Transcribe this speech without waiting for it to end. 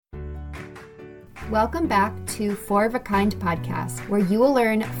Welcome back to Four of a Kind podcast, where you will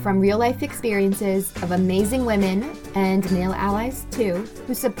learn from real-life experiences of amazing women and male allies too,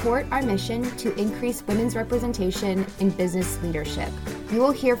 who support our mission to increase women's representation in business leadership. You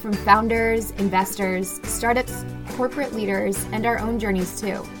will hear from founders, investors, startups, corporate leaders, and our own journeys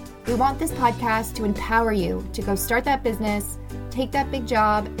too. We want this podcast to empower you to go start that business, take that big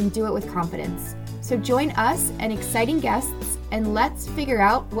job, and do it with confidence. So join us and exciting guests, and let's figure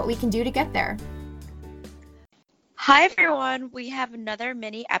out what we can do to get there. Hi, everyone. We have another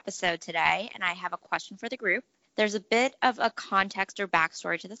mini episode today, and I have a question for the group. There's a bit of a context or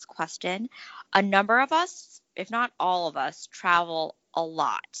backstory to this question. A number of us, if not all of us, travel a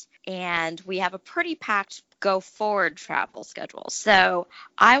lot, and we have a pretty packed go-forward travel schedule. So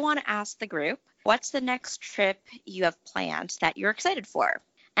I want to ask the group, what's the next trip you have planned that you're excited for?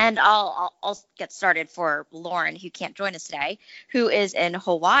 And I'll get started for Lauren, who can't join us today, who is in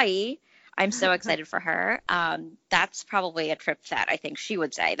Hawaii. I'm so excited for her. That's probably a trip that I think she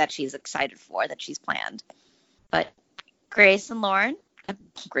would say that she's excited for, that she's planned. But Grace and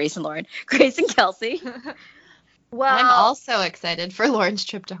Kelsey. Well, I'm also excited for Lauren's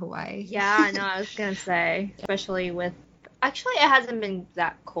trip to Hawaii. Yeah, no, I was going to say, especially actually it hasn't been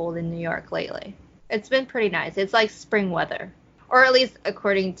that cold in New York lately. It's been pretty nice. It's like spring weather, or at least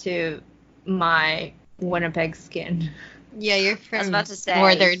according to my Winnipeg skin. Yeah, you're from I was about to say,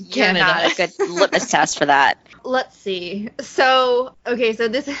 northern Canada. You're not a good litmus test for that. Let's see. So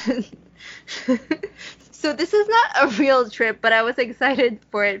this is not a real trip, but I was excited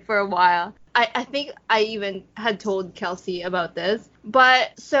for it for a while. I think I even had told Kelsey about this.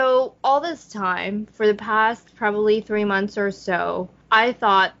 But so all this time, for the past probably 3 months or so, I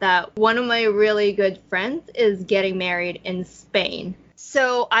thought that one of my really good friends is getting married in Spain.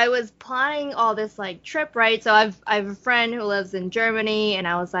 So I was planning all this trip, right? So I have a friend who lives in Germany, and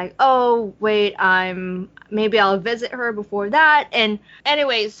I was like, oh wait, maybe I'll visit her before that. And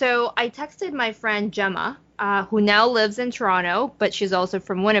anyway, so I texted my friend Gemma, who now lives in Toronto, but she's also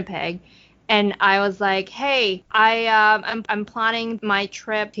from Winnipeg. And I was like, hey, I'm planning my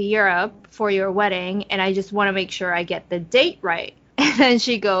trip to Europe for your wedding, and I just want to make sure I get the date right. And then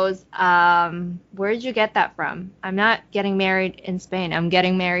she goes, where did you get that from? I'm not getting married in Spain. I'm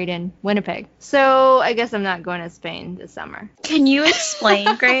getting married in Winnipeg. So I guess I'm not going to Spain this summer. Can you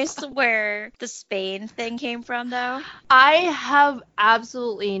explain, Grace, where the Spain thing came from, though? I have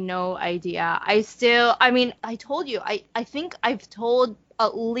absolutely no idea. I told you, I think I've told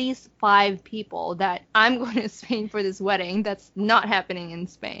at least 5 people that I'm going to Spain for this wedding. That's not happening in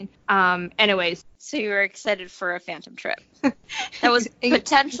Spain. Anyways. So you were excited for a phantom trip. That was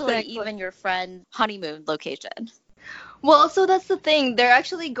potentially even your friend's honeymoon location. Well, so that's the thing. They're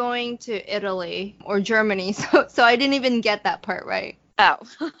actually going to Italy or Germany. So I didn't even get that part right. Oh.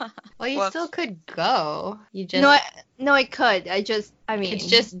 Well, you still could go. You just No, I could. It's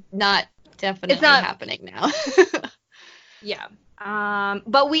just not definitely happening now. Yeah.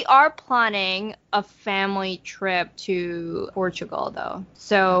 But we are planning a family trip to Portugal, though.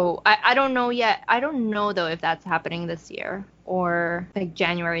 So I don't know yet. I don't know, though, if that's happening this year or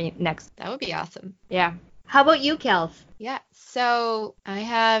January next. That would be awesome. Yeah. How about you, Kels? Yeah, so I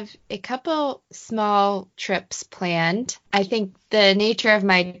have a couple small trips planned. I think the nature of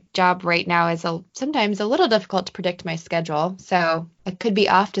my job right now is sometimes a little difficult to predict my schedule. So I could be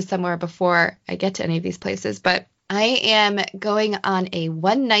off to somewhere before I get to any of these places, but I am going on a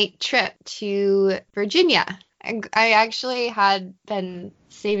one-night trip to Virginia. I actually had been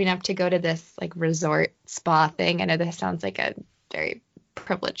saving up to go to this resort spa thing. I know this sounds like a very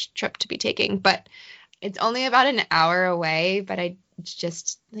privileged trip to be taking, but it's only about an hour away. But it's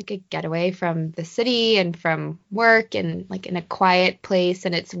just a getaway from the city and from work, and in a quiet place,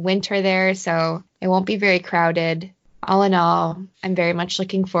 and it's winter there, so it won't be very crowded. All in all, I'm very much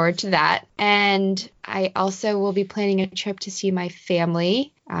looking forward to that. And I also will be planning a trip to see my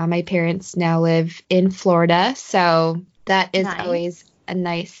family. My parents now live in Florida, so that is always a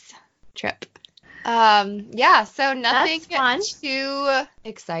nice trip. So nothing too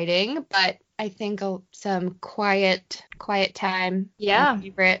exciting, but I think some quiet time. Yeah.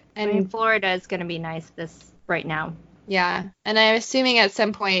 Favorite. And Florida is going to be nice right now. Yeah, and I'm assuming at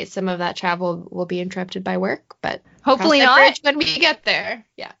some point some of that travel will be interrupted by work, but hopefully not when we get there.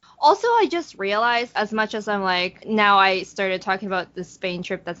 Yeah. Also, I just realized, as much as I'm now I started talking about the Spain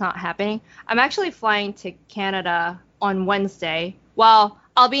trip that's not happening, I'm actually flying to Canada on Wednesday. Well,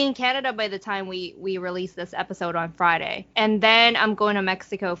 I'll be in Canada by the time we release this episode on Friday. And then I'm going to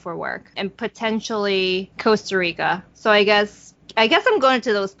Mexico for work and potentially Costa Rica. So I guess I'm going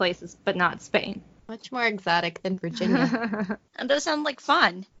to those places, but not Spain. Much more exotic than Virginia. And those sound like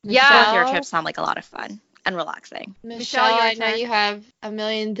fun. Yeah. Both your trips sound like a lot of fun and relaxing. Michelle, your I know turn. you have a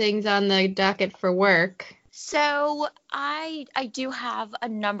million things on the docket for work. So I do have a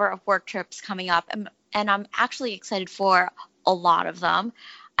number of work trips coming up, and I'm actually excited for a lot of them.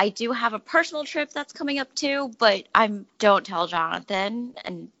 I do have a personal trip that's coming up too, but don't tell Jonathan,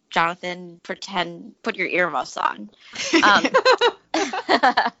 and Jonathan, put your earmuffs on.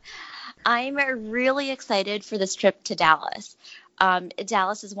 I'm really excited for this trip to Dallas.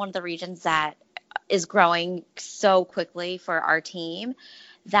 Dallas is one of the regions that is growing so quickly for our team.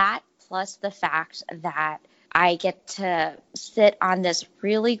 That plus the fact that I get to sit on this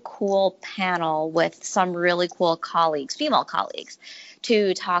really cool panel with some really cool colleagues, female colleagues,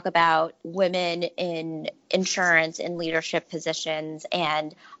 to talk about women in insurance and leadership positions.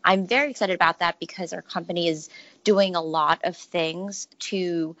 And I'm very excited about that because our company is doing a lot of things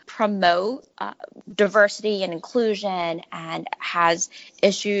to promote diversity and inclusion, and has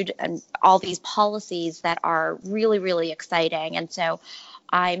issued all these policies that are really, really exciting. And so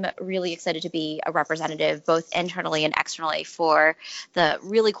I'm really excited to be a representative both internally and externally for the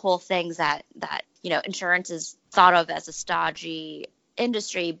really cool things that insurance is thought of as a stodgy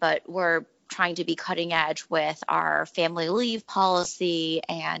industry, but we're trying to be cutting edge with our family leave policy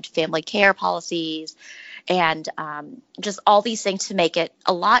and family care policies, and just all these things to make it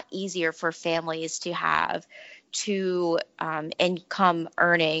a lot easier for families to have two income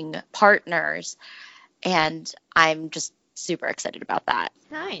earning partners. And I'm just super excited about that.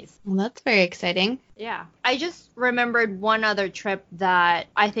 Nice. Well, that's very exciting. Yeah. I just remembered one other trip that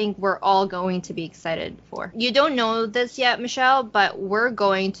I think we're all going to be excited for. You don't know this yet, Michelle, but we're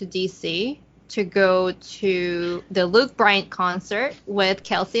going to DC to go to the Luke Bryant concert with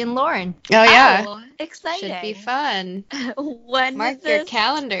Kelsey and Lauren. Oh, yeah. Oh, exciting. Should be fun. When Mark is your this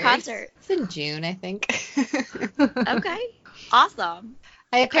calendars. concert? It's in June, I think. Okay. Awesome.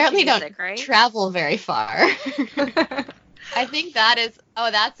 I apparently don't music, right? travel very far. I think that's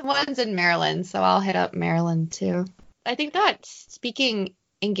the one's in Maryland, so I'll hit up Maryland too. I think that speaking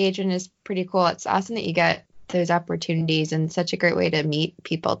engagement is pretty cool. It's awesome that you get those opportunities, and such a great way to meet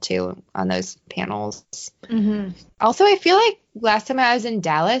people too on those panels. Mm-hmm. Also, I feel like last time I was in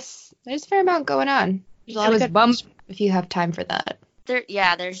Dallas, there's a fair amount going on. There's a lot of good bumps if you have time for that.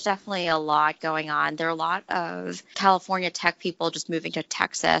 There's definitely a lot going on. There are a lot of California tech people just moving to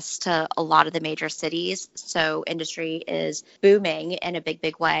Texas, to a lot of the major cities. So industry is booming in a big,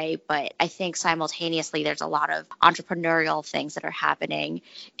 big way. But I think simultaneously, there's a lot of entrepreneurial things that are happening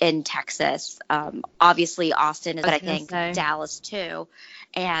in Texas. Obviously, Austin is, but I think Dallas too.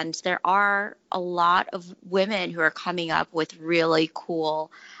 And there are a lot of women who are coming up with really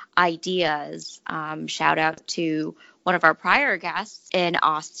cool ideas. Shout out to one of our prior guests in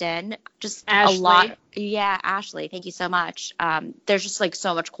Austin, just Ashley. a lot. Yeah, Ashley, thank you so much. There's just like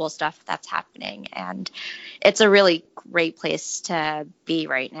so much cool stuff that's happening, and it's a really great place to be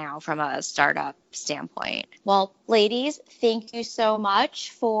right now from a startup standpoint. Well, ladies, thank you so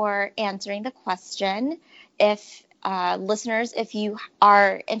much for answering the question. If listeners, if you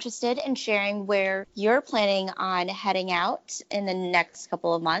are interested in sharing where you're planning on heading out in the next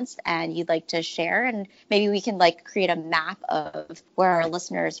couple of months and you'd like to share, and maybe we can create a map of where our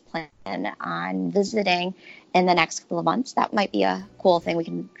listeners plan on visiting in the next couple of months, that might be a cool thing we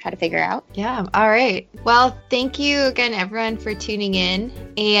can try to figure out. Yeah. All right. Well, thank you again, everyone, for tuning in.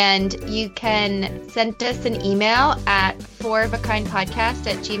 And you can send us an email at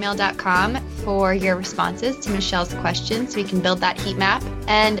fourofakindpodcast@gmail.com for your responses to Michelle's questions, so we can build that heat map.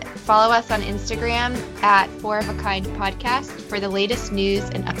 And follow us on Instagram at fourofakindpodcast for the latest news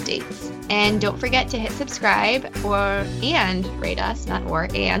and updates. And don't forget to hit subscribe and rate us on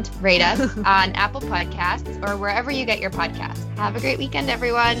Apple Podcasts or wherever you get your podcasts. Have a great weekend,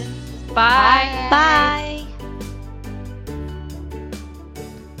 everyone. Bye. Bye.